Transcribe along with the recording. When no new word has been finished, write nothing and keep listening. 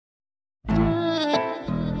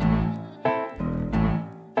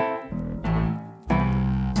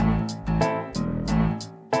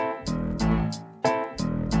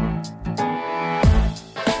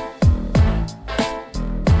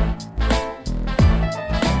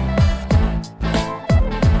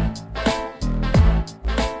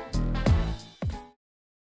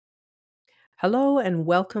Hello and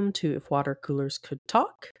welcome to If Water Coolers Could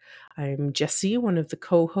Talk. I'm Jessie, one of the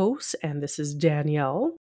co-hosts, and this is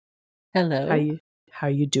Danielle. How Hello.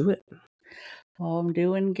 you doing? Oh, I'm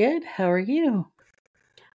doing good. How are you?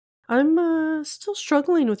 I'm still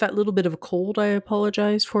struggling with that little bit of a cold I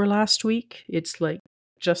apologized for last week. It's like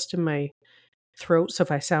just in my throat, so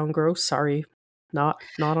if I sound gross, sorry. Not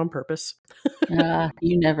on purpose.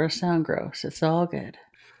 You never sound gross. It's all good.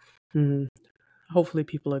 Hmm. Hopefully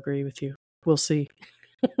people agree with you. We'll see.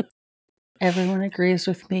 Everyone agrees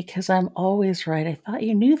with me because I'm always right. I thought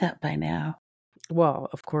you knew that by now. Well,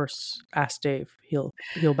 of course, ask Dave. He'll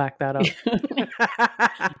back that up.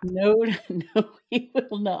 No, no, he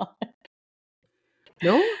will not.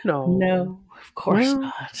 No? No. No, of course Well,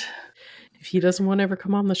 not. if he doesn't want to ever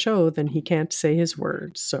come on the show, then he can't say his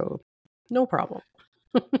words. So, no problem.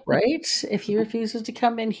 Right? If he refuses to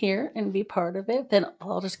come in here and be part of it, then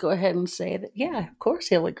I'll just go ahead and say that, yeah, of course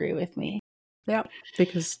he'll agree with me. Yeah,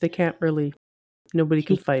 because they can't really, nobody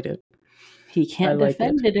can He fight it. he I can't like it.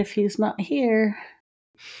 defend it if he's not here.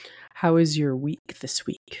 How is your week this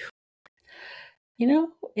week?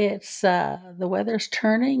 It's the weather's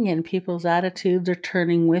turning and people's attitudes are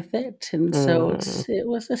turning with it, and so Mm. it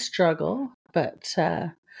was a struggle, but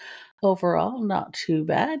overall not too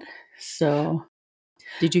bad. So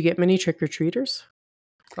Did you get many trick or treaters?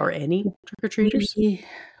 Or any trick or treaters?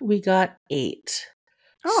 we got 8.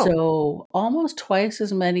 Oh, So almost twice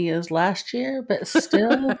as many as last year, but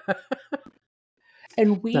still,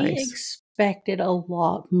 and we nice. expected a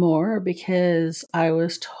lot more because I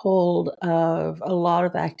was told of a lot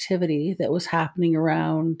of activity that was happening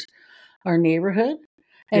around our neighborhood.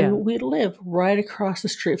 Yeah, And we live right across the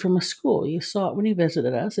street from a school. You saw it when you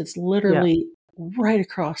visited us. It's yeah. literally right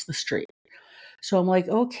across the street. So I'm like,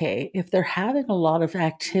 okay, if they're having a lot of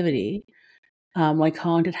activity, like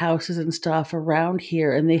haunted houses and stuff around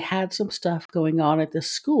here, and they had some stuff going on at the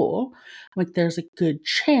school, like there's a good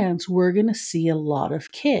chance we're going to see a lot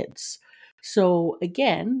of kids. So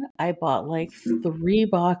again, I bought like 3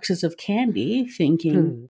 boxes of candy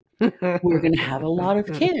thinking Hmm. we're going to have a lot of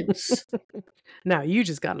kids. Now you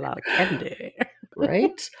just got a lot of candy.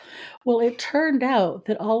 Right? Well, it turned out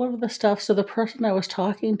that all of the stuff, so the person I was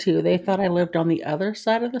talking to, they thought I lived on the other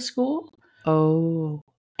side of the school, Oh,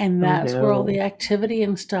 and oh that's where all the no. activity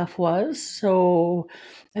and stuff was. So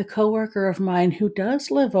a coworker of mine who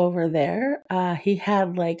does live over there, he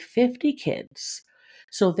had like 50 kids.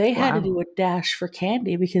 So they had to Wow. do a dash for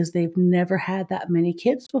candy because they've never had that many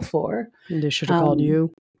kids before. They should have called Um,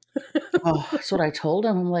 you. oh, that's what I told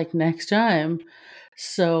him. I'm like, next time.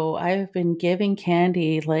 So I've been giving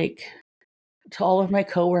candy like to all of my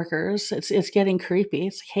coworkers. It's getting creepy.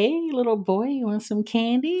 It's like, "Hey, little boy, you want some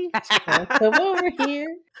candy? Come over here."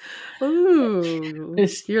 Ooh,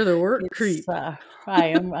 It's you're the work it's creep. I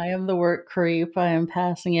am the work creep. I am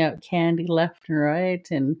passing out candy left and right,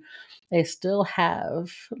 and I still have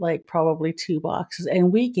like probably 2 boxes.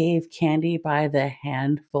 And we gave candy by the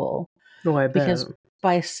handful Oh, I bet. because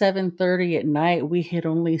by 7:30 at night we had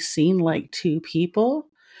only seen like 2 people.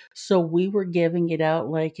 So we were giving it out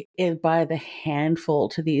like it by the handful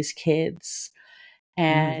to these kids. Mm.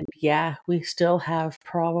 And yeah, we still have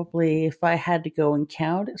probably, if I had to go and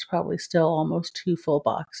count, it's probably still almost 2 full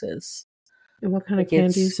boxes. And what kind of Like candy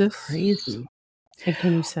it's is this? crazy. And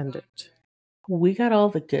can you send it? We got all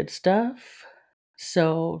the good stuff.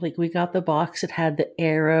 So like we got the box that had the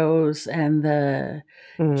arrows and the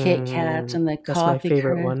Kit Kats and the That's my coffee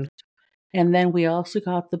favorite crisp. one. And then we also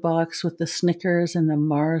got the box with the Snickers and the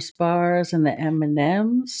Mars bars and the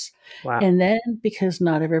M&Ms. Wow. And then because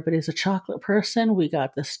not everybody's a chocolate person, we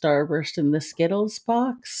got the Starburst and the Skittles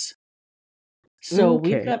box. So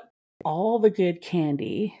we've Okay. got all the good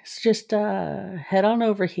candy. So just head on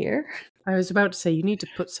over here. I was about to say you need to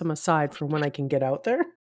put some aside for when I can get out there,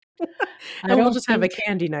 I and we'll don't just have a think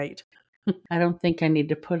candy night. I don't think I need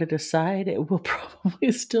to put it aside. It will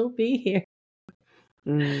probably still be here.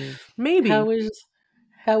 Maybe. How was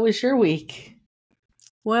how was your week?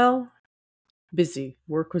 Well, busy.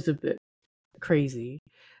 Work was a bit crazy.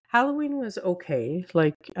 Halloween was okay.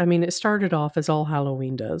 Like, I mean, it started off as all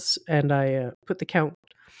Halloween does, and I put the count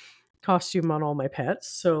costume on all my pets.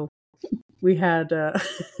 So we had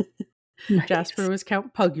Jasper Nice. was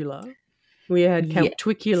Count Pugula. We had Count Yes.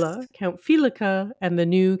 Twicula, Count Felica, and the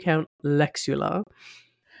new Count Lexula.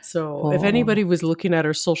 So if Oh, anybody was looking at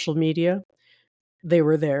our social media, they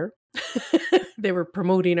were there. They were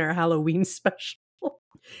promoting our Halloween special,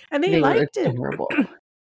 and they they were liked it. adorable.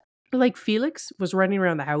 Like Felix was running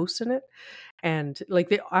around the house in it, and like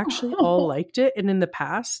they actually all liked it. And in the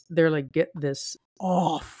past, they're like, "Get this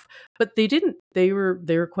off," but they didn't. They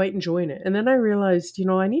were quite enjoying it. And then I realized,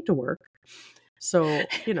 I need to work. So,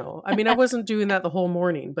 I mean, I wasn't doing that the whole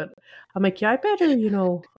morning, but I'm like, yeah, I better,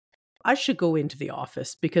 I should go into the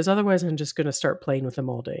office because otherwise I'm just going to start playing with them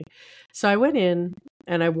all day. So I went in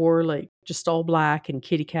and I wore like just all black and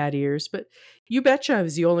kitty cat ears, but you betcha I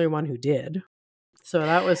was the only one who did. So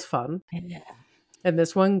that was fun. Yeah. And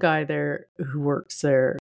this one guy there who works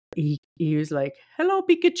there, he was like, "Hello,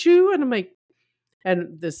 Pikachu," and I'm like,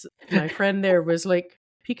 and this my friend there was like,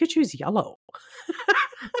 "Pikachu's yellow."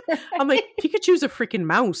 I'm like, "Pikachu's a freaking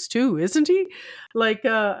mouse too, isn't he?" Like,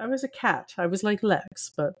 I was a cat. I was like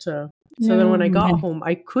Lex, but so then when I got home,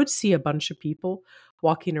 I could see a bunch of people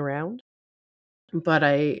walking around, but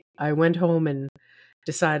I went home and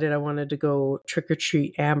decided I wanted to go trick or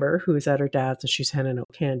treat Amber, who was at her dad's and she's handing out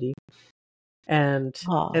candy. And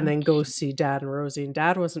Aw. then go see Dad and Rosie. And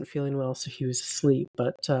Dad wasn't feeling well, so he was asleep.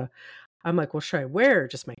 But I'm like, what should I wear?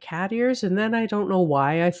 Just my cat ears? And then I don't know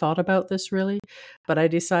why I thought about this really, but I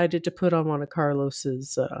decided to put on one of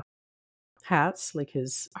Carlos's hats, like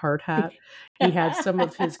his hard hat. He had some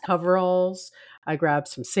of his coveralls. I grabbed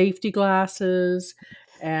some safety glasses,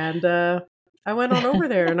 and I went on over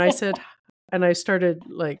there and I said, and I started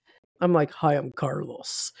like, I'm like, "Hi, I'm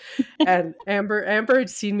Carlos." And Amber had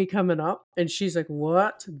seen me coming up and she's like,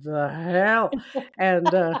 "What the hell?" And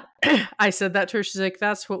I said that to her. She's like,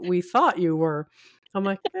 "That's what we thought you were." I'm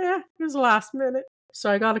like, it was last minute. So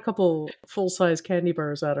I got a couple full-size candy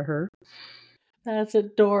bars out of her. That's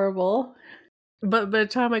adorable. But by the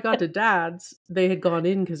time I got to Dad's, they had gone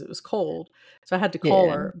in because it was cold. So I had to call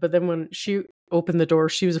Yeah. her. But then when she opened the door,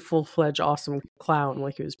 she was a full-fledged awesome clown.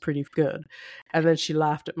 Like, it was pretty good. And then she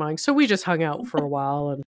laughed at mine. So we just hung out for a while,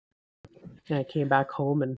 and I came back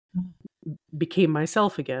home and became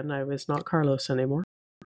myself again. I was not Carlos anymore.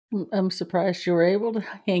 I'm surprised you were able to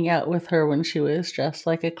hang out with her when she was dressed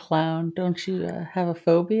like a clown. Don't you have a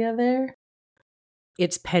phobia there?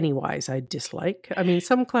 It's Pennywise I dislike. I mean,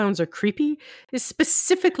 some clowns are creepy. It's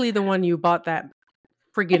specifically the one you bought that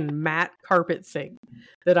friggin' matte carpet thing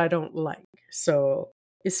that I don't like. So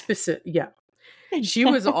it's specific. Yeah. She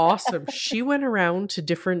was awesome. She went around to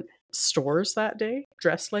different stores that day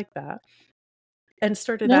dressed like that and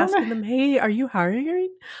started No, asking them, "Hey, are you hiring?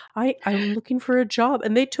 I'm looking for a job."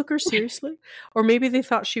 And they took her seriously. Or maybe they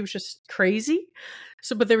thought she was just crazy.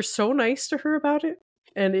 So, but they were so nice to her about it.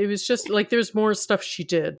 And it was just like, there's more stuff she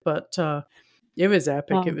did, but it was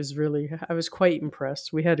epic. It oh, was really, I was quite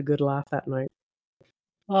impressed. We had a good laugh that night.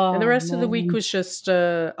 And the oh rest of the week man. was just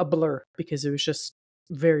a blur because it was just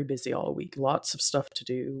very busy all week. Lots of stuff to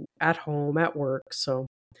do at home, at work. So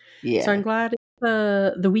Yeah. I'm glad it's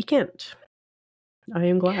the weekend. I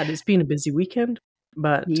am glad it's been a busy weekend,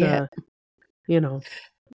 but Yeah.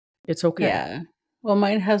 it's okay. Yeah. Well,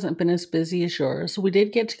 mine hasn't been as busy as yours. We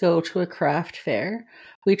did get to go to a craft fair.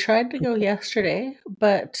 We tried to go yesterday,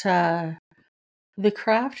 but the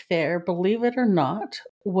craft fair, believe it or not,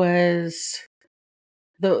 was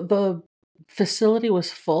the facility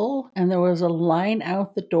was full and there was a line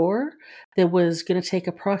out the door that was going to take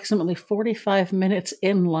approximately 45 minutes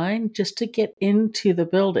in line just to get into the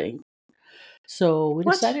building. So we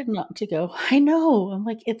What? decided not to go. I know. I'm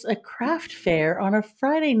like, it's a craft fair on a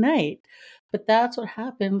Friday night. But that's what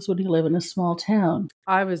happens when you live in a small town.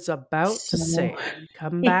 I was about to So, say,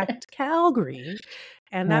 come yeah, back to Calgary,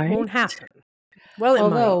 and that right? won't happen. Well, it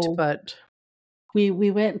might, Although but we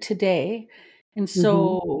went today, and mhm.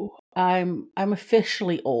 so I'm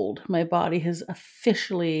officially old. My body has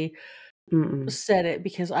officially Mm-mm. said it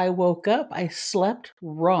because I woke up, I slept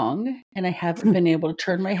wrong, and I haven't been able to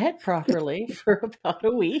turn my head properly for about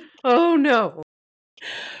a week. Oh no.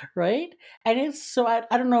 Right? And it's so I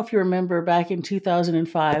don't know if you remember back in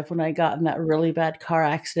 2005 when I got in that really bad car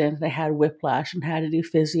accident and I had whiplash and had to do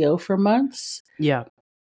physio for months. Yeah.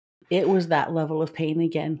 It was that level of pain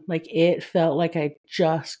again. Like it felt like I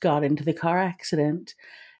just got into the car accident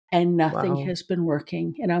and nothing Wow. has been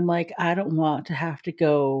working. And I'm like, I don't want to have to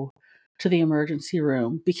go to the emergency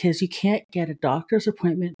room because you can't get a doctor's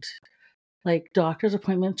appointment. Like doctor's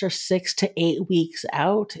appointments are 6 to 8 weeks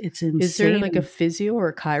out. It's Is there like a insane. physio or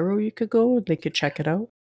a chiro you could go and they could check it out?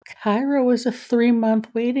 Cairo is a 3-month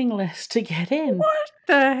waiting list to get in. What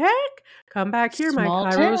the heck? Come back here. My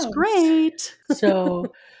Small chiro's towns. great.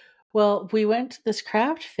 So, well, we went to this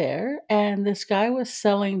craft fair and this guy was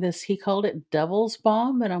selling this, he called it Devil's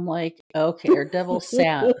Bomb. And I'm like, okay, or Devil's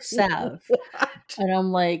Salve. What? And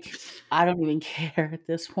I'm like, I don't even care at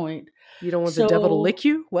this point. You don't want the devil to So, lick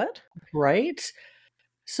you? What? right?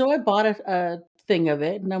 So I bought a thing of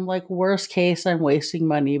it, and I'm like, worst case, I'm wasting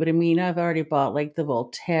money. But I mean, I've already bought like the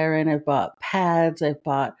Voltaren, I've bought pads, I've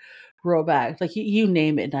bought Roback, like you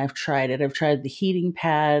name it, and I've tried it. I've tried the heating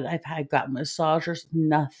pad, I've got massagers,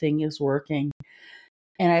 nothing is working.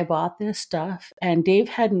 And I bought this stuff, and Dave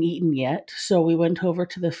hadn't eaten yet. So we went over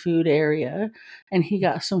to the food area and he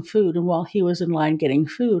got some food. And while he was in line getting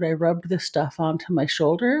food, I rubbed the stuff onto my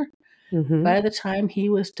shoulder. Mm-hmm. By the time he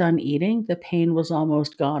was done eating, the pain was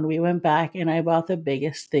almost gone. We went back and I bought the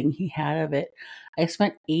biggest thing he had of it. I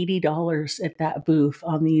spent $80 at that booth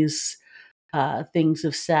on these things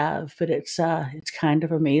of salve, but it's kind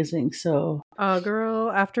of amazing. So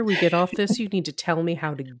Girl, after we get off this, you need to tell me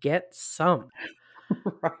how to get some.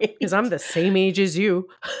 Because I'm right. the same age as you.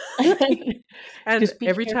 And Just be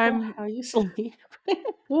every careful time, how you sleep.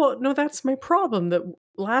 well, no, that's my problem. The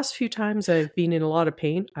last few times I've been in a lot of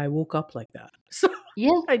pain, I woke up like that. So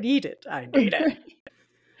Yeah. I need it. I need it.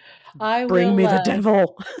 I Bring will me the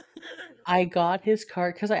devil. I got his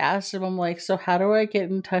card because I asked him, I'm like, so how do I get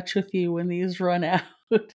in touch with you when these run out?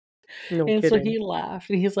 No And so kidding. he laughed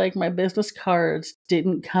and he's like, my business cards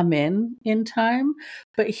didn't come in time,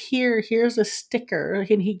 but here's a sticker.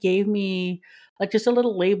 And he gave me like just a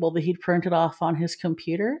little label that he'd printed off on his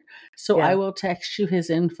computer. So I Yeah. will text you his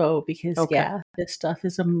info because Okay. yeah, this stuff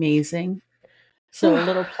is amazing. So a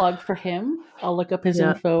little plug for him. I'll look up his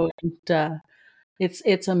Yeah. info and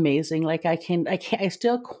it's amazing. Like I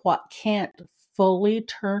still can't fully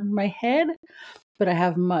turn my head, but I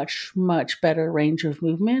have much better range of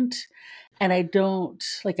movement. And I don't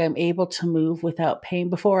like I'm able to move without pain.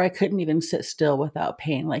 Before I couldn't even sit still without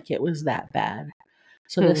pain. Like it was that bad.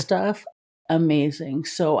 So this Hmm. stuff, amazing.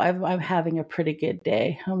 So I'm having a pretty good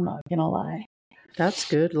day. I'm not gonna lie. That's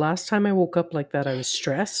good. Last time I woke up like that, I was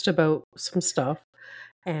stressed about some stuff,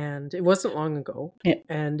 and it wasn't long ago, Yeah.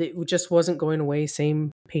 and it just wasn't going away.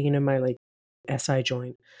 Same pain in my like SI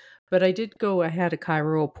joint. But I did go, I had a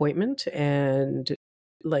chiro appointment, and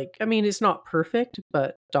like, I mean, it's not perfect,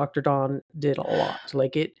 but Dr. Don did a lot.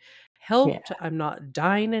 Like, it Yeah. helped. I'm not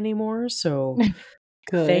dying anymore. So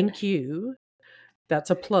Good. thank you. That's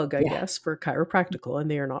a plug, I Yeah. guess, for chiropractical, and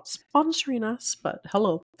they are not sponsoring us, but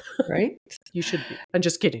hello. Right? You should be. I'm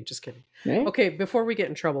just kidding, just kidding. Right? Okay, before we get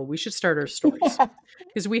in trouble, we should start our stories.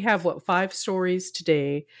 Because we have, what, 5 stories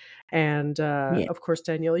today. And Yeah. of course,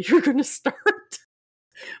 Danielle, you're going to start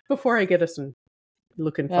before I get us in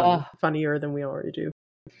looking Uh, funnier than we already do.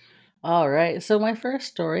 all right. So my first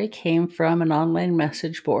story came from an online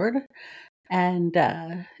message board. And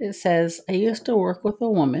it says, I used to work with a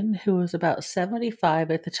woman who was about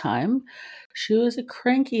 75 at the time. She was a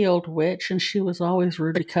cranky old witch and she was always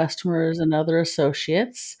rude to customers and other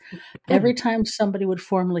associates. Every time somebody would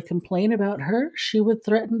formally complain about her, she would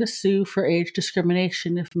threaten to sue for age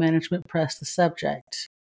discrimination if management pressed the subject.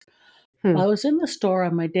 Hmm. I was in the store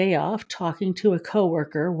on my day off talking to a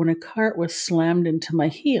coworker when a cart was slammed into my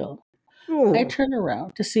heel. I Oh. turned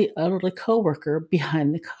around to see an elderly coworker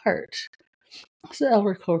behind the cart. So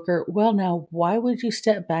elder coworker, well now, why would you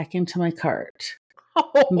step back into my cart?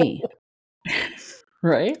 Me,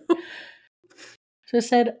 right? So I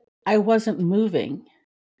said, I wasn't moving.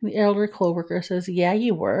 The elder coworker says, yeah,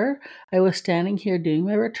 you were. I was standing here doing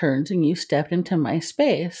my returns and you stepped into my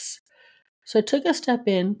space. So I took a step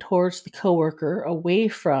in towards the coworker, away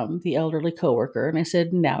from the elderly coworker, and I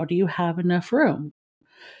said, now do you have enough room?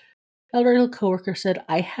 Elderly coworker said,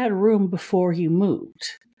 I had room before you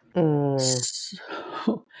moved. Mm.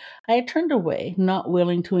 So I turned away, not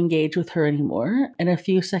willing to engage with her anymore, and a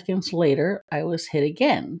few seconds later, I was hit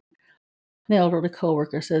again. The elderly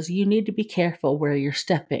coworker says, you need to be careful where you're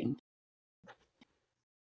stepping.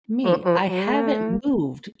 Me, I Mm-mm-mm. haven't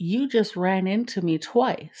moved. You just ran into me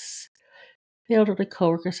twice. The elderly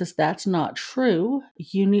coworker says, that's not true.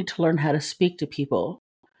 You need to learn how to speak to people.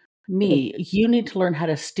 Me, you need to learn how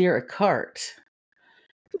to steer a cart.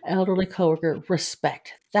 Elderly coworker,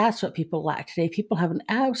 respect. That's what people lack today. People have an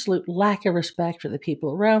absolute lack of respect for the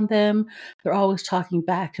people around them. They're always talking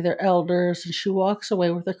back to their elders, and she walks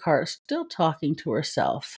away with the cart, still talking to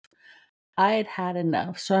herself. I had had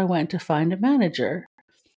enough, so I went to find a manager.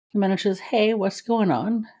 The manager says, hey, what's going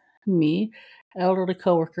on? Me, elderly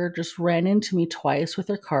coworker, just ran into me twice with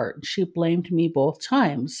her cart. She blamed me both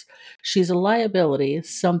times. She's a liability.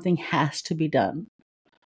 Something has to be done.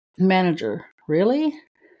 Manager, really?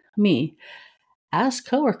 Me, as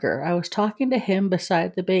coworker, I was talking to him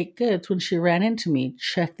beside the baked goods when she ran into me.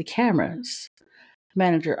 Check the cameras.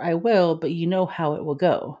 Manager, I will, but you know how it will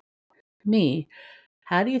go. Me,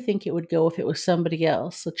 how do you think it would go if it was somebody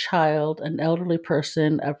else? A child, an elderly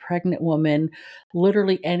person, a pregnant woman,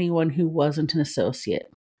 literally anyone who wasn't an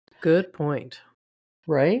associate. Good point.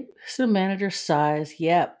 Right? So manager sighs,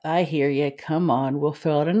 yep, I hear you. Come on, we'll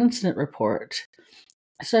fill out an incident report.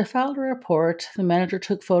 So I filed a report. The manager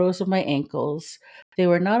took photos of my ankles. They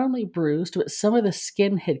were not only bruised, but some of the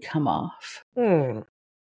skin had come off. Mm.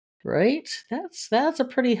 Right? That's a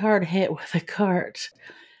pretty hard hit with a cart.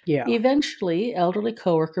 Yeah. Eventually, elderly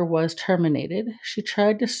coworker was terminated. She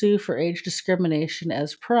tried to sue for age discrimination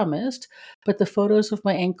as promised, but the photos of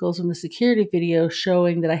my ankles in the security video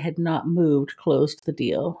showing that I had not moved closed the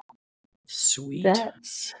deal. Sweet.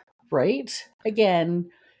 That's right. Again,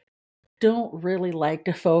 don't really like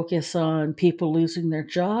to focus on people losing their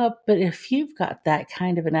job, but if you've got that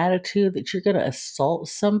kind of an attitude that you're going to assault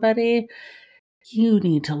somebody, you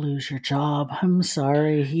need to lose your job. I'm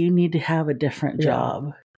sorry. You need to have a different Yeah.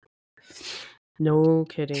 job. No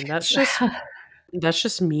kidding. That's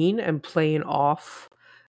just mean and playing off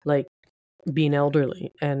like being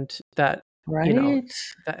elderly, and that, you know, Right?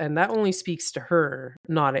 and that only speaks to her,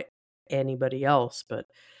 not anybody else. But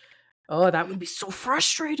oh, that would be so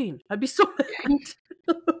frustrating. I'd be so Right?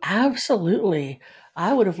 Absolutely.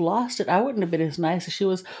 I would have lost it. I wouldn't have been as nice as she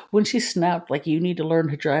was when she snapped, like, you need to learn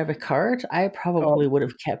to drive a cart. I oh, probably would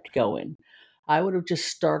have kept going. I would have just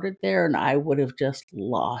started there and I would have just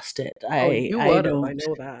lost it. oh, I you I would have. I don't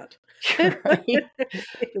know that. right.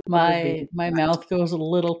 It would have been My that. mouth goes a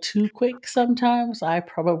little too quick sometimes. I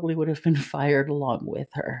probably would have been fired along with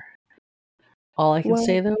her. All I can Well,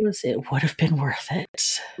 say though is it would have been worth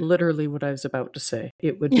it. literally what I was about to say.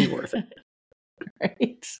 It would be worth it.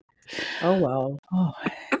 Right? Oh well. Oh,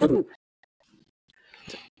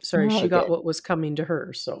 Sorry, oh she got good. what was coming to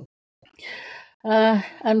her. So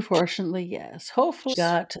Unfortunately, yes. Hopefully,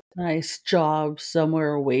 got a nice job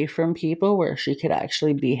somewhere away from people where she could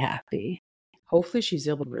actually be happy. hopefully she's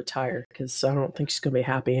able to retire, because I don't think she's gonna be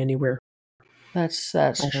happy anywhere. That's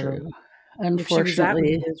I don't know. true. If she was that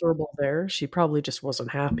Unfortunately, miserable there, she probably just wasn't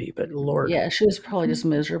happy. But Lord, yeah, she was probably just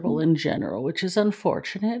miserable in general, which is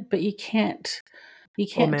unfortunate, but you oh can't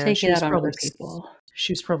man, take it out on other people.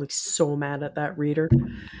 she was probably so mad at that reader.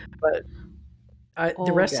 But the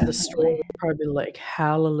Oh, rest of the story definitely. would probably be like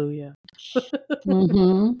hallelujah.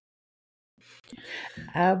 Mhm.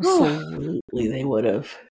 Absolutely, they would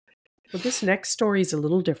have. Well, this next story is a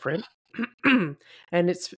little different, and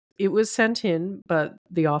it was sent in, but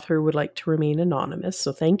the author would like to remain anonymous.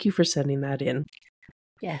 So thank you for sending that in.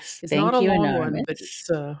 Yes, It's not a thank you, long one, but Anonymous.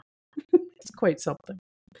 it's quite something.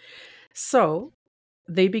 So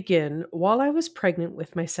they begin. While I was pregnant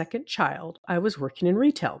with my second child, I was working in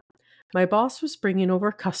retail. My boss was bringing over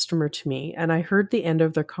a customer to me, and I heard the end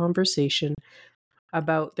of their conversation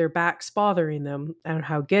about their backs bothering them and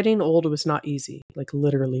how getting old was not easy, like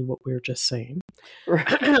literally what we were just saying.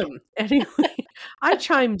 Right. Anyway, I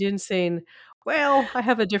chimed in saying, well, I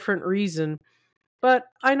have a different reason, but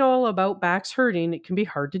I know all about backs hurting. It can be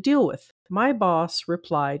hard to deal with. My boss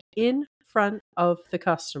replied in front of the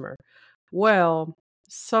customer, well,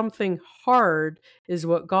 something hard is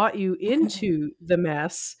what got you into the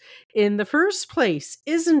mess in the first place,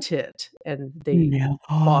 isn't it? And the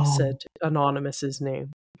boss No. said Anonymous's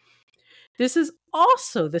name. This is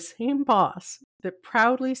also the same boss that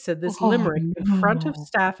proudly said this Oh, limerick in front of no.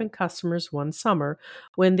 staff and customers one summer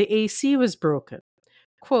when the AC was broken.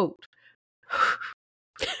 Quote,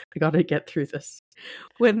 I gotta get through this.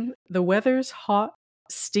 When the weather's hot,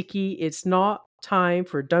 sticky, it's not time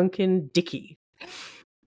for Duncan Dicky.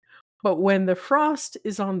 But when the frost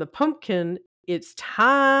is on the pumpkin, it's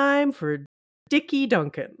time for Dicky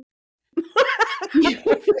Duncan. You've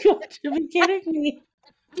got to be kidding me.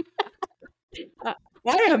 I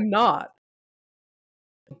am not.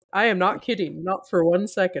 I am not kidding, not for 1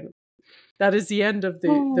 second. That is the end of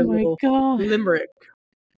Oh the my little god. limerick.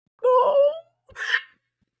 Oh,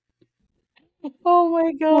 Oh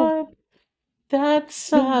my oh. god.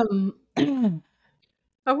 That's I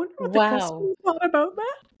wonder what the wow. customer thought about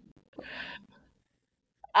that.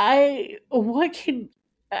 I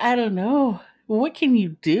don't know. What can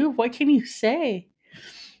you do? What can you say?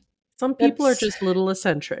 Some people are That's just a little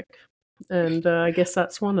eccentric, and I guess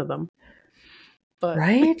that's one of them. But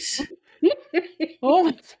right? Oh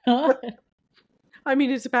my god. I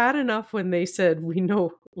mean, it's bad enough when they said, "We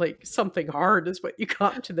know, like something hard is what you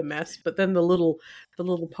got into the mess," but then the little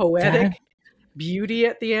That poetic beauty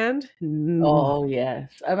at the end. oh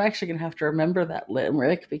yes. I'm actually gonna have to remember that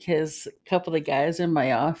limerick because a couple of the guys in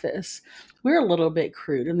my office, we're a little bit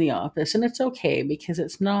crude in the office, and it's okay because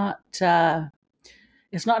it's not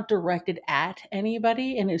directed at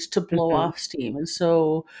anybody and it's to blow Mhm. off steam. And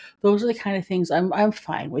so those are the kind of things I'm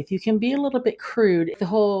fine with. You can be a little bit crude. The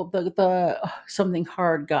whole the something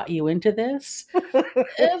hard got you into this.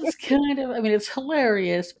 It's kind of, I mean, it's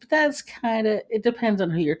hilarious, but that's kind of, it depends on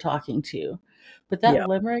who you're talking to. But that Yeah.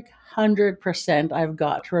 limerick, 100%, I've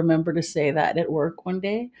got to remember to say that at work one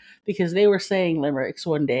day because they were saying limericks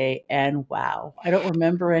one day, and wow, I don't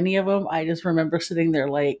remember any of them. I just remember sitting there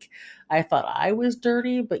like, I thought I was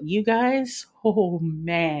dirty, but you guys, oh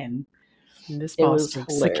man, This it boss was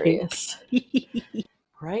takes the cake. hilarious.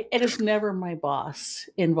 Right? And it's never my boss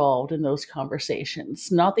involved in those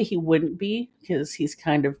conversations. Not that he wouldn't be, because he's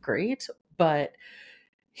kind of great, but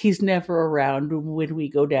he's never around when we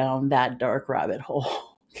go down that dark rabbit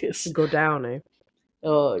hole. 'Cause, Go down, eh?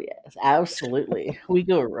 oh, yes, absolutely. We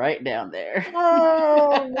go right down there.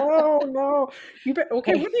 Oh no.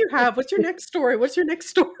 Okay, Hey. what do you have? What's your next story? What's your next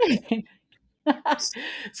story?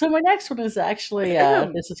 So my next one is actually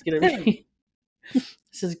Ahem. this is gonna be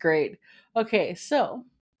this is great. Okay, so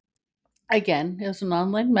again, it was an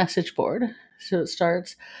online message board. So it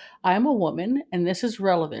starts, I'm a woman and this is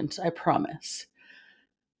relevant, I promise.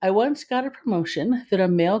 I once got a promotion that a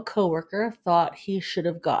male coworker thought he should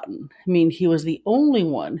have gotten. I mean, he was the only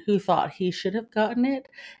one who thought he should have gotten it,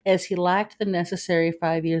 as he lacked the necessary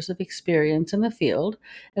 5 years of experience in the field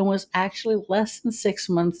and was actually less than 6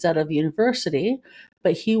 months out of university,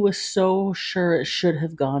 but he was so sure it should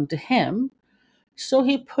have gone to him. So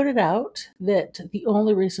he put it out that the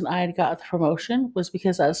only reason I had got the promotion was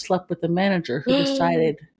because I slept with the manager who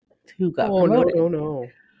decided who got Oh no, promoted, no, no.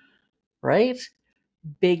 right?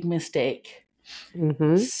 Big mistake.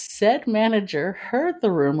 Mm-hmm. Said manager heard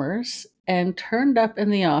the rumors and turned up in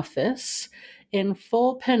the office in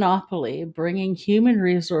full panoply, bringing human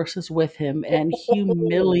resources with him and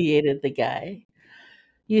humiliated the guy.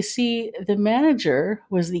 You see, the manager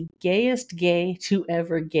was the gayest gay to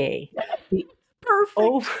ever gay. The Perfect.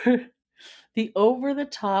 over the over the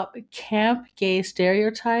top camp gay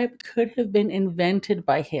stereotype could have been invented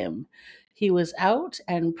by him. He was out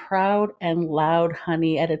and proud and loud,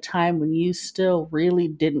 honey, at a time when you still really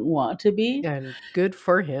didn't want to be, And good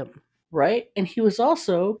for him. right? And he was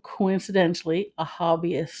also, coincidentally, a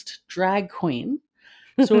hobbyist drag queen.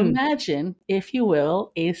 So imagine, if you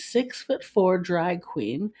will, a 6'4" drag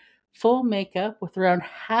queen, full makeup with around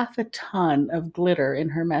half a ton of glitter in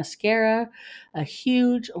her mascara, a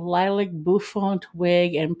huge lilac bouffant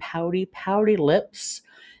wig, and pouty, pouty lips,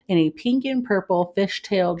 in a pink and purple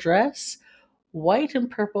fishtail dress, white and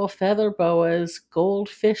purple feather boas, gold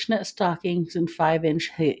fishnet stockings, and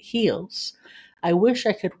 5-inch heels. I wish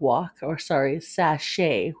I could walk, or sorry,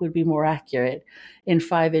 sashay would be more accurate, in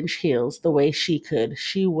 5-inch heels the way she could.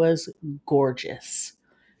 She was gorgeous.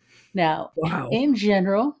 Now, Wow. in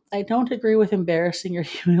general, I don't agree with embarrassing or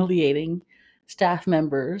humiliating staff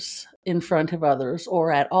members in front of others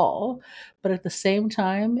or at all, but at the same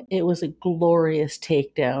time, it was a glorious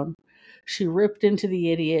takedown. She ripped into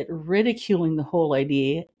the idiot, ridiculing the whole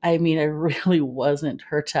idea. I mean, I really wasn't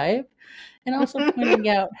her type. And also pointing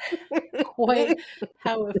out quite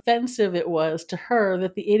how offensive it was to her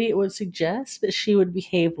that the idiot would suggest that she would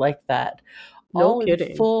behave like that, No all in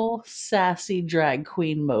kidding. full sassy drag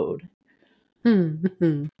queen mode. Hmm.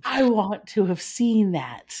 I want to have seen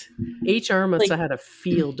that. HR must Like, have had a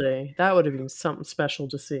field day. That would have been something special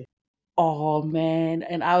to see. oh man.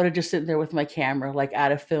 And I would have just sitting there with my camera, like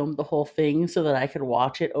I'd have filmed the whole thing so that I could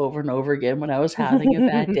watch it over and over again when I was having a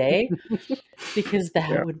bad day, because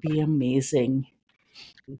that Yeah. would be amazing.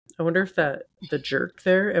 I wonder if the jerk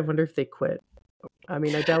there, I wonder if they quit. I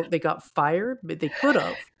mean, I doubt they got fired, but they could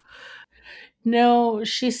have. No,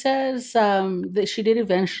 she says that she did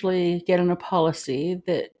eventually get an apology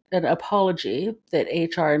that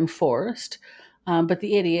HR enforced, but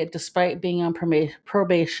the idiot, despite being on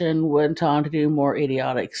probation, went on to do more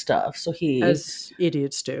idiotic stuff. So As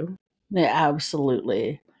idiots do. yeah,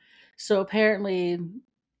 absolutely. So apparently,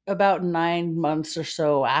 about 9 months or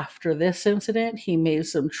so after this incident, he made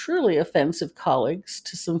some truly offensive colleagues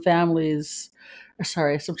to some families, or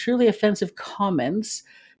sorry, some truly offensive comments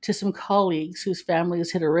to some colleagues whose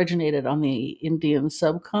families had originated on the Indian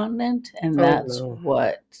subcontinent, and Oh that's no.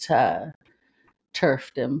 what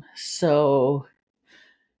turfed him. So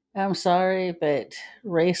I'm sorry, but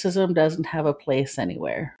racism doesn't have a place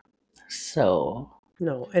anywhere. So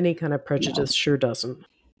No, any kind of prejudice no, sure doesn't.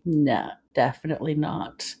 no, definitely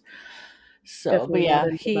not. So, but Definitely not yeah,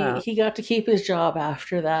 into he that. he got to keep his job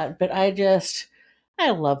after that. But I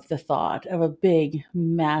love the thought of a big,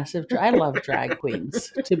 massive. I love drag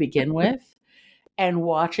queens to begin with, and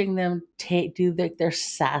watching them do their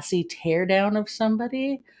sassy teardown of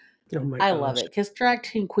somebody. Oh my I love gosh. it because drag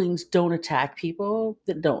queens don't attack people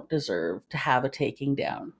that don't deserve to have a taking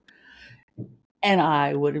down. And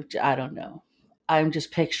I would have. I don't know. I'm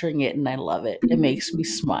just picturing it, and I love it. It makes me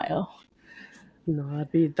smile. No,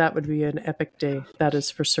 that would be an epic day. That is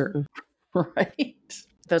for certain. Right?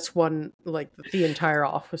 That's one like the entire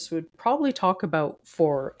office would probably talk about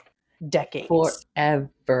for decades.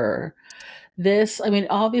 Forever. I mean,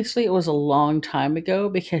 obviously it was a long time ago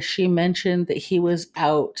because she mentioned that he was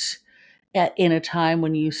out in a time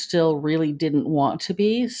when you still really didn't want to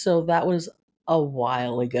be. So that was a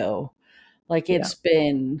while ago. Like Yeah. it's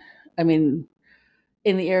been, I mean,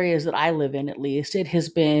 in the areas that I live in, at least, it has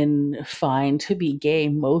been fine to be gay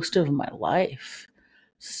most of my life.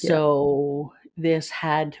 Yeah. So this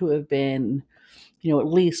had to have been, at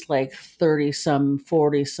least like 30 some,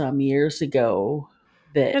 40 some years ago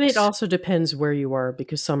And it that also depends where you are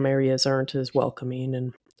because some areas aren't as welcoming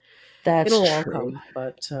and that's it'll all true. come.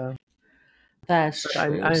 That's But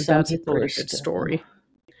true. Some that's a people are pretty good still. story.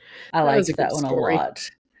 I That was a liked that good one a story. lot.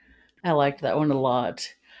 I liked that one a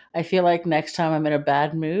lot. I feel like next time I'm in a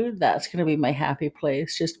bad mood, that's going to be my happy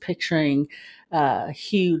place. Just picturing a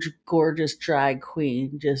huge, gorgeous drag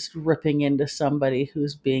queen just ripping into somebody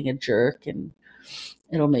who's being a jerk, and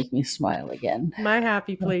it'll make me smile again. My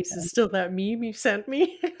happy place is still that meme you sent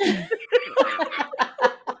me.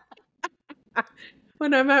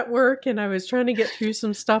 When I'm at work and I was trying to get through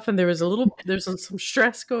some stuff and there's some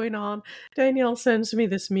stress going on, Danielle sends me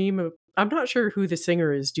this meme of, I'm not sure who the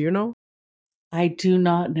singer is. Do you know? I do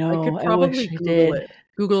not I could know. I wish probably I Google did. it.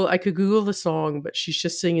 I could Google the song, but she's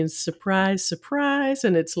just singing surprise, surprise.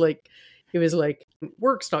 And it was like,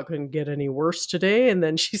 work's not going to get any worse today. And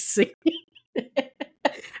then she's singing.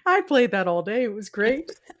 I played that all day. It was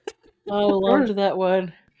great. I loved that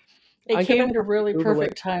one. It I'm going to came at a have to really Google it.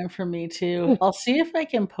 perfect time for me too. I'll see if I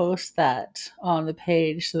can post that on the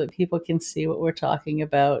page so that people can see what we're talking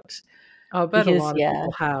about. I'll bet a Because lot of yeah,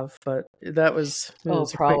 people have, but it oh was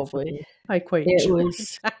quite probably. funny. I quite It enjoyed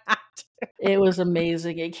was that. it was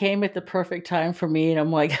amazing. It came at the perfect time for me and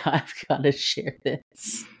I'm like, I've got to share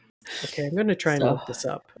this. Okay, I'm going to try and So look this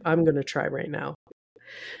up. I'm going to try right now.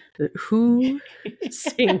 Who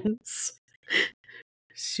sings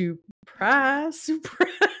Surprise, Surprise?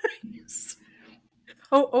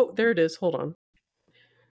 Oh, there it is. Hold on.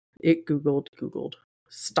 It Googled.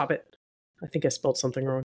 Stop it. I think I spelled something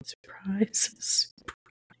wrong. Surprise,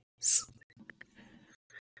 Surprise.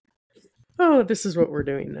 Oh, this is what we're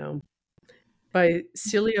doing now. By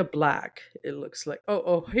Celia Black, it looks like.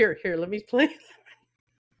 Here, let me play.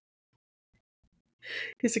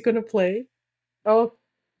 Is it going to play? Oh,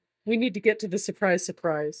 we need to get to the surprise.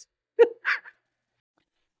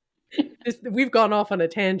 We've gone off on a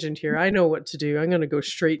tangent here. I know what to do. I'm going to go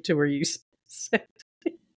straight to where you said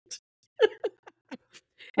it. oh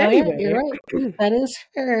yeah, Anyway, you're right. That is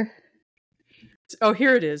her. oh,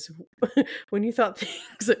 here it is. When you thought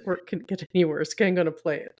things at work couldn't get any worse, okay, I'm going to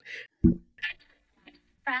play it.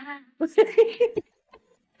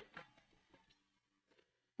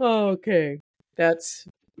 Okay, that's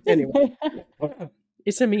anyway.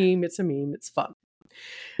 It's a meme. It's fun.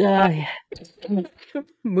 Oh yeah.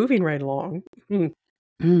 Moving right along.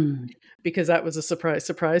 Mm. Because that was a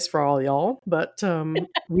surprise for all y'all. But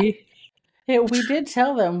we Yeah, we did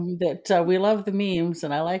tell them that we love the memes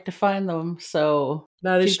and I like to find them. So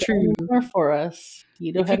that if is you've got true. any more for us,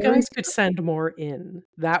 you know If how you to reach guys could send more in,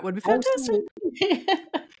 that would be us. fantastic. Absolutely.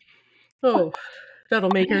 Oh,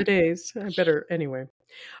 that'll make our days. I better anyway.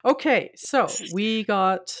 Okay, so we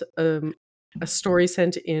got a story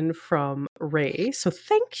sent in from Ray. So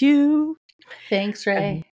thank you. Thanks,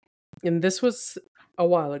 Ray. And this was a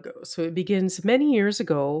while ago. So it begins many years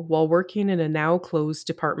ago while working in a now closed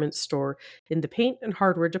department store in the paint and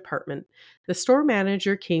hardware department. The store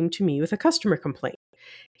manager came to me with a customer complaint.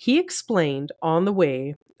 He explained on the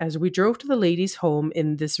way as we drove to the lady's home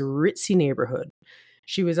in this ritzy neighborhood.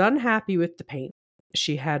 She was unhappy with the paint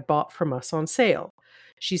she had bought from us on sale.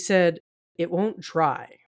 She said, "It won't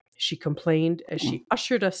dry," she complained as she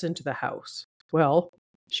ushered us into the house. Well,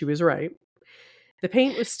 she was right. The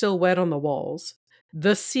paint was still wet on the walls,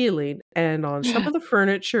 the ceiling, and on some of the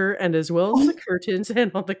furniture, and as well as the curtains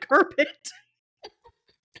and on the carpet.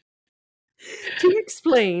 To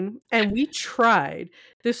explain, and we tried,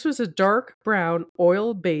 this was a dark brown,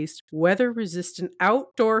 oil based, weather resistant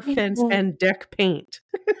outdoor fence and deck paint.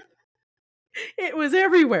 It was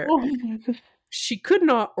everywhere. She could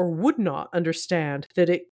not or would not understand that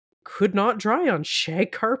it could not dry on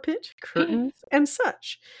shag carpet, curtains, and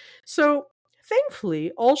such. So,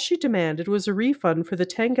 thankfully, all she demanded was a refund for the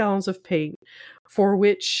 10 gallons of paint, for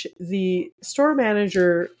which the store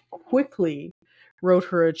manager quickly wrote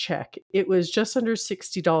her a check. It was just under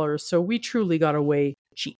 $60, so we truly got away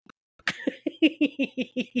cheap.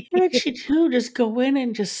 What did she do? Just go in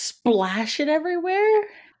and just splash it everywhere?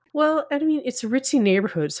 Well, I mean, it's a ritzy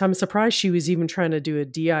neighborhood, so I'm surprised she was even trying to do a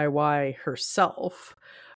DIY herself.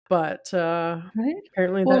 But Right?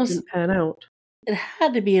 apparently Well, that didn't pan out. it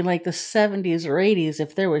had to be in like the 70s or 80s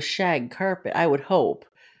if there was shag carpet, I would hope.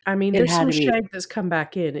 I mean, It there's had some to be. shag that's come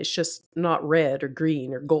back in. It's just not red or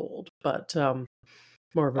green or gold. But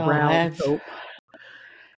More of a Oh, brown taupe.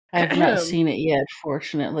 I've not seen it yet,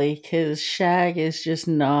 fortunately, because shag is just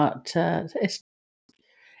not.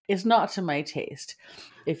 It's not to my taste.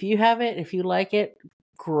 If you have it, if you like it,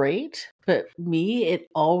 great. But me,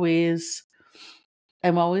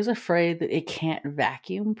 I'm always afraid that it can't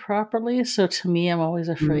vacuum properly. So to me, I'm always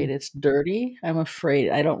afraid Mm. it's dirty. I'm afraid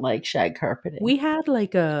I don't like shag carpeting. We had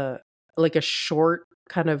like a short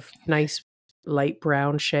kind of nice light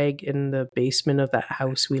brown shag in the basement of that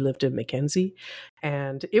house we lived in, Mackenzie,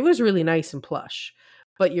 and it was really nice and plush.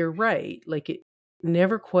 But you're right, like it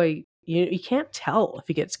never quite, you can't tell if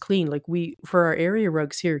it gets clean. Like we, for our area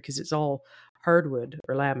rugs here, because it's all hardwood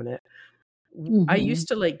or laminate, I Hmm. used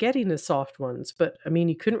to like getting the soft ones, but I mean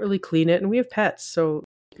you couldn't really clean it, and we have pets, so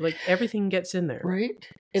like everything gets in there. Right?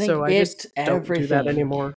 And So I just it's don't do that everything.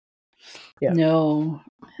 anymore. Yeah. No,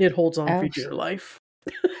 It holds on for abs- dear life.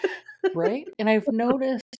 right? And I've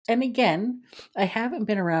noticed, and again, I haven't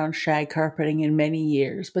been around shag carpeting in many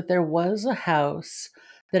years, but there was a house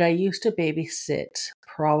that I used to babysit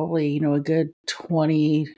probably, a good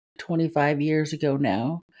 20, 25 years ago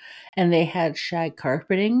now. And they had shag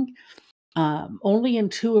carpeting only in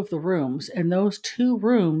two of the rooms. And those two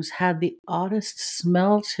rooms had the oddest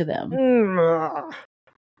smell to them. Mm.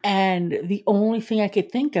 And the only thing I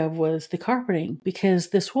could think of was the carpeting because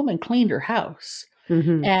this woman cleaned her house.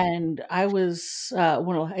 Mhm. And I was,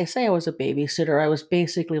 when I say I was a babysitter, I was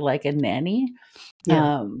basically like a nanny.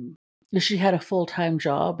 Yeah. Um, she had a full time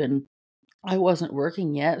job and I wasn't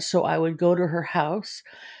working yet. So I would go to her house,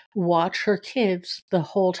 watch her kids the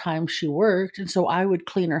whole time she worked. And so I would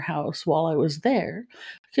clean her house while I was there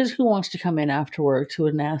because who wants to come in after work to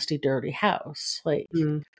a nasty, dirty house? Like,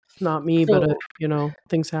 Mm. Not me, but, so,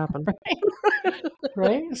 things happen.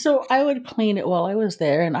 right? So I would clean it while I was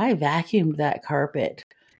there and I vacuumed that carpet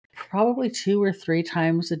probably 2 or 3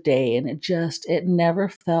 times a day, and it never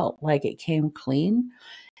felt like it came clean.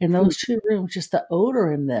 In Hmm. those 2 rooms, just the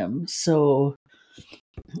odor in them, so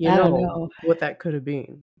You I don't know know. what that could have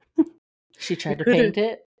been. She tried It to coulda paint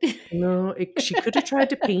it. no, she coulda tried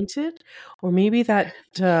to paint it, or maybe that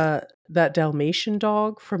Dalmatian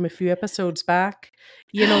dog from a few episodes back,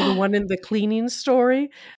 the one in the cleaning story,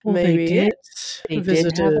 Well, they maybe did. it They did have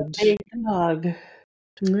a visited. big dog.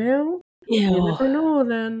 Well, you Ew. never know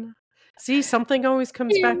then. See, something always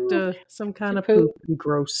comes back Ew. to some To kind of poop. poop and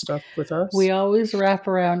gross stuff with We us. always wrap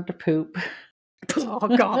around to poop. Oh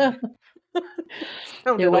god, It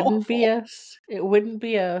sounded wouldn't be awful. us. It wouldn't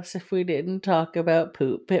be us if we didn't talk about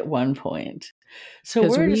poop at one point. So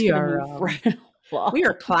Because we're just gonna move right we are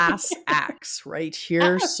along. class acts right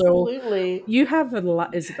here. So Absolutely. you have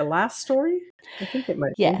is it the last story? I think it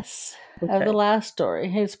might be. Yes. I have Okay. the last story.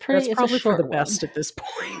 That's It's a probably for the short one, best at this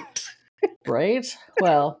point. right?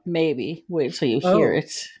 Well, maybe. Wait till you hear Oh,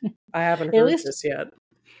 it. I haven't At heard least this yet.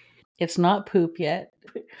 it's not poop yet.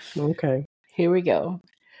 Okay. Here we go.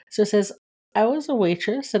 So it says, I was a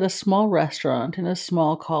waitress at a small restaurant in a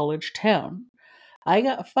small college town. I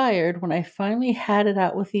got fired when I finally had it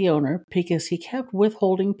out with the owner because he kept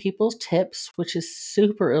withholding people's tips, which is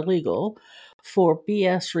super illegal, for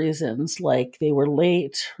BS reasons like they were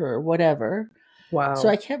late or whatever. So Wow.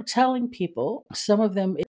 I kept telling people, some of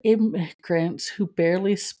them immigrants who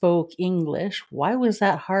barely spoke English, why was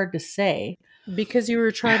that hard to say? Because you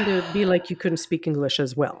were trying to be like you couldn't speak English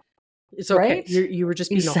as well. It's okay. Right? You were just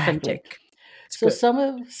being Exactly. authentic. It's So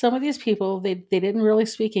good. some of these people they didn't really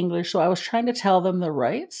speak English, so I was trying to tell them the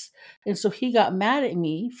rights, and so he got mad at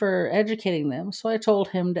me for educating them. So I told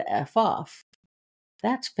him to f off.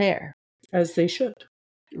 That's fair, As they should.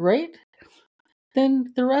 right?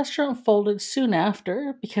 Then the restaurant folded soon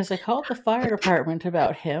after because I called the fire department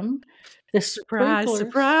about him. The Surprise, sprinklers,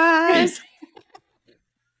 surprise.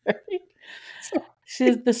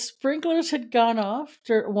 the sprinklers had gone off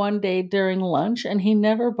one day during lunch, and he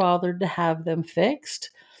never bothered to have them fixed.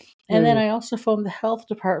 And then Mm. I also phoned the health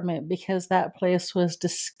department because that place was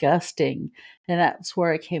disgusting. And that's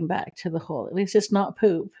where I came back to the whole, at least it's not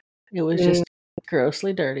poop. It was Mm. just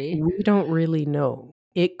grossly dirty. We don't really know.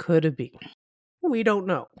 It could have been. We don't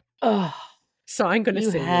know. Oh, So I'm going to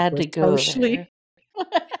you say it had was to go there. partially.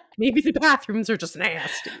 Maybe the bathrooms are just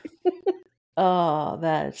nasty. Oh,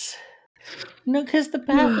 that's no, because the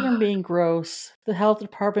bathroom being gross, the health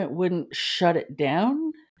department wouldn't shut it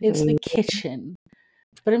down. It's the Mm. kitchen.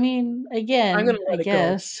 But I mean, I'm going again, to I let it go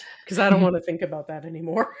guess, because I don't want to think about that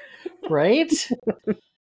anymore. right?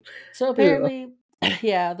 So Yeah. apparently,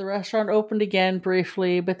 yeah, the restaurant opened again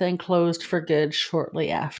briefly, but then closed for good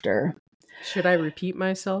shortly after. Should I repeat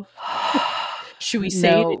myself? Should we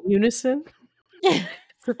say it No. in unison?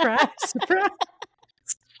 Surprise, surprise.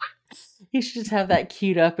 You should just have that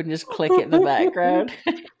queued up and just click it in the background.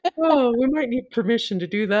 Oh, we might need permission to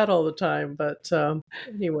do that all the time, but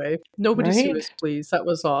anyway, nobody sue Right? us, please. That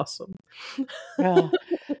was awesome. Well,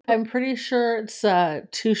 I'm pretty sure it's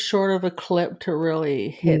too short of a clip to really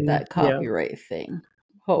hit that Yeah. copyright thing.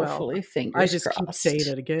 Well, Hopefully, I fingers just keep saying crossed.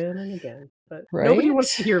 it again and again, but nobody Right?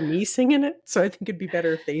 wants to hear me singing it, so I think it'd be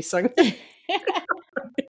better if they sung it.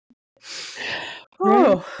 Right?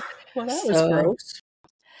 Oh, well, that was So gross.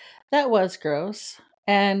 that was gross.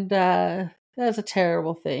 And that's a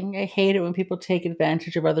terrible thing. I hate it when people take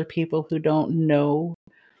advantage of other people who don't know.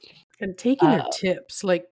 And taking their Uh, tips,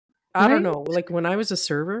 like, I don't right? know, like when I was a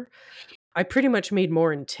server, I pretty much made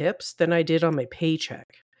more in tips than I did on my paycheck.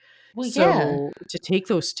 Well, yeah. So to take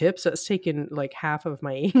those tips, that's taken like half of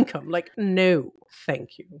my income. Like, no,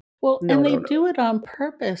 thank you. Well, No, and they no, no. do it on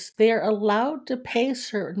purpose. They're allowed to pay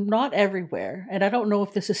certain, not everywhere. And I don't know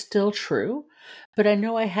if this is still true, but I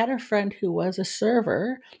know I had a friend who was a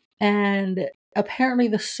server, and apparently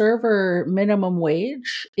the server minimum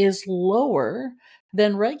wage is lower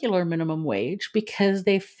than regular minimum wage because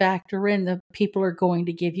they factor in the people are going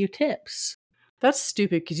to give you tips. That's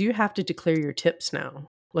stupid because you have to declare your tips now,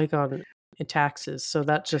 like on in taxes. So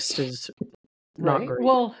that just is not Right. great.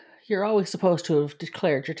 Well, you're always supposed to have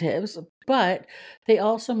declared your tips, but they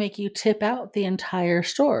also make you tip out the entire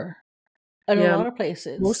store in a Yeah, lot of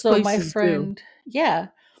places. most So my places do. friend, yeah,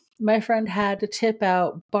 my friend had to tip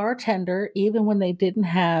out bartender even when they didn't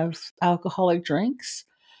have alcoholic drinks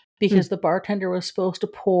Mm, because the bartender was supposed to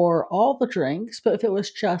pour all the drinks, but if it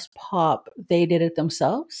was just pop, they did it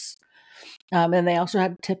themselves. And they also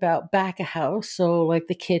had to tip out back of house, so like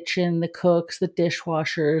the kitchen, the cooks, the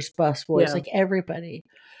dishwashers, busboys, yeah, like everybody.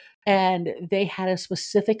 And they had a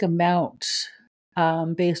specific amount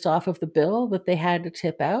based off of the bill that they had to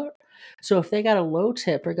tip out. So if they got a low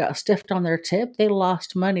tip or got stiffed on their tip, they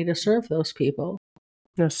lost money to serve those people.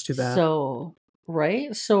 that's too bad. So,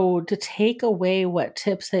 right? So to take away what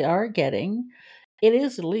tips they are getting, it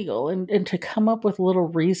is illegal. And to come up with little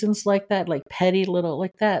reasons like that, like petty little,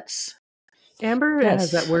 like Amber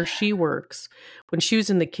has that that's, where she works. When she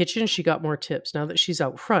was in the kitchen, she got more tips. Now that she's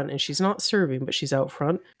out front and she's not serving, but she's out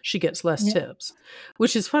front, she gets less yeah. tips.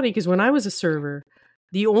 Which is funny because when I was a server,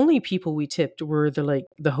 the only people we tipped were the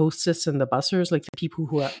hostess and the bussers, like the people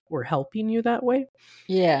who were helping you that way.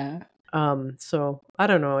 Yeah. So I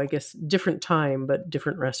don't know, I guess different time, but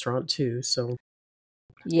different restaurant too. So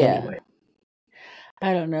Yeah. anyway.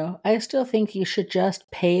 I don't know. I still think you should just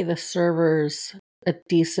pay the servers a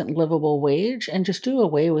decent livable wage and just do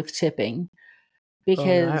away with tipping Oh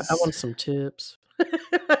no, I because want some tips.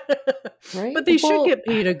 right? But they should Well, get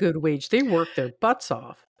paid a good wage. They work their butts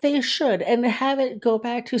off. they should and have it go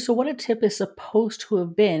back to so what a tip is supposed to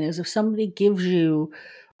have been is if somebody gives you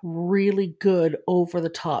really good over the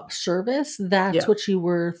top service, that's Yeah. what you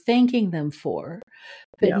were thanking them for.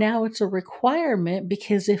 But Yeah. now it's a requirement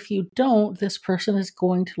because if you don't, this person is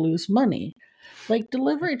going to lose money. Like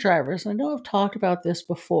delivery drivers, and I know I've talked about this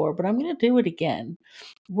before, but I'm going to do it again.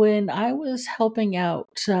 When I was helping out,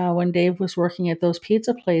 when Dave was working at those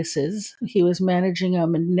pizza places, he was managing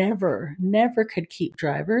them and never could keep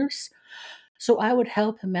drivers. So I would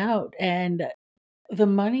help him out, and the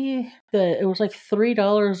money that it was like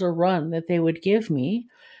 $3 a run that they would give me.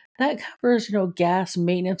 That covers, gas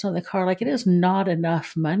maintenance on the car. Like it is not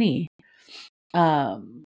enough money.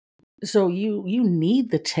 Um, so you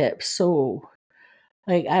need the tips. So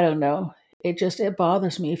like, I don't know. It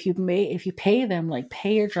bothers me. If you pay them, like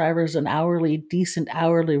pay your drivers an decent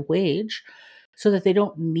hourly wage so that they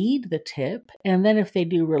don't need the tip. And then if they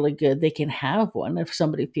do really good, they can have one if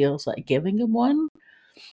somebody feels like giving them one.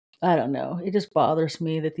 I don't know. It just bothers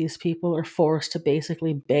me that these people are forced to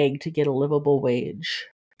basically beg to get a livable wage.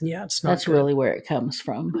 Yeah, it's not That's good. really where it comes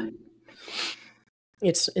from.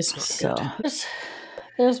 It's not good. So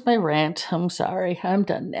there's my rant. I'm sorry. I'm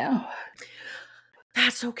done now.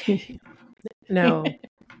 That's okay. Now,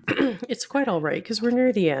 it's quite all right because we're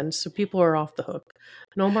near the end, so people are off the hook.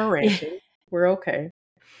 No more ranting. We're okay.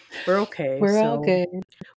 We're okay. We're all So good.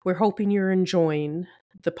 we're hoping you're enjoying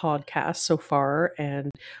the podcast so far.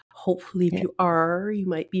 And hopefully, if Yeah. you are, you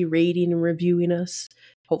might be rating and reviewing us,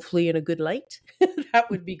 hopefully in a good light. That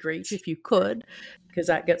would be great if you could, because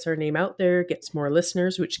that gets our name out there, gets more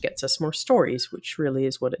listeners, which gets us more stories, which really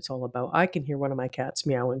is what it's all about. I can hear one of my cats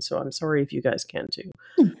meowing, so I'm sorry if you guys can too.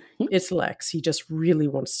 It's Lex. He just really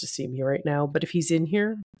wants to see me right now. But if he's in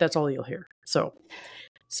here, that's all you'll hear. So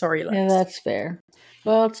sorry, Yeah, Lex. that's fair.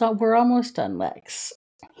 Well, we're almost done, Lex.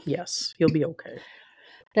 Yes, he'll be okay.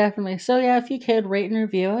 Definitely. So, yeah, if you could rate and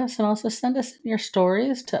review us and also send us your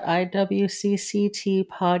stories to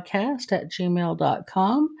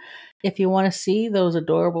iwcctpodcast@gmail.com. If you want to see those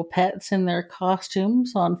adorable pets in their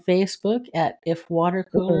costumes on Facebook at If Water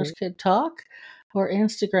Coolers Mhm. Could Talk or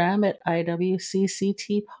Instagram at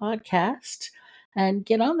IWCCT Podcast. And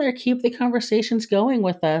get on there, keep the conversations going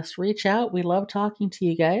with us. Reach out. We love talking to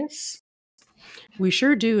you guys. We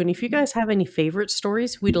sure do. And if you guys have any favorite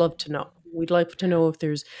stories, we'd love to know. We'd like to know if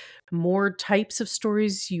there's more types of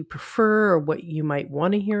stories you prefer or what you might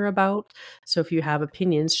want to hear about. So if you have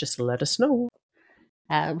opinions, just let us know.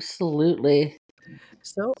 Absolutely.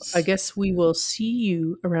 So I guess we will see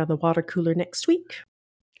you around the water cooler next week.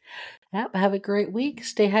 Yep. Have a great week.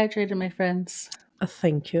 Stay hydrated, my friends.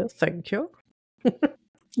 Thank you. Thank you.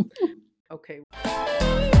 Okay.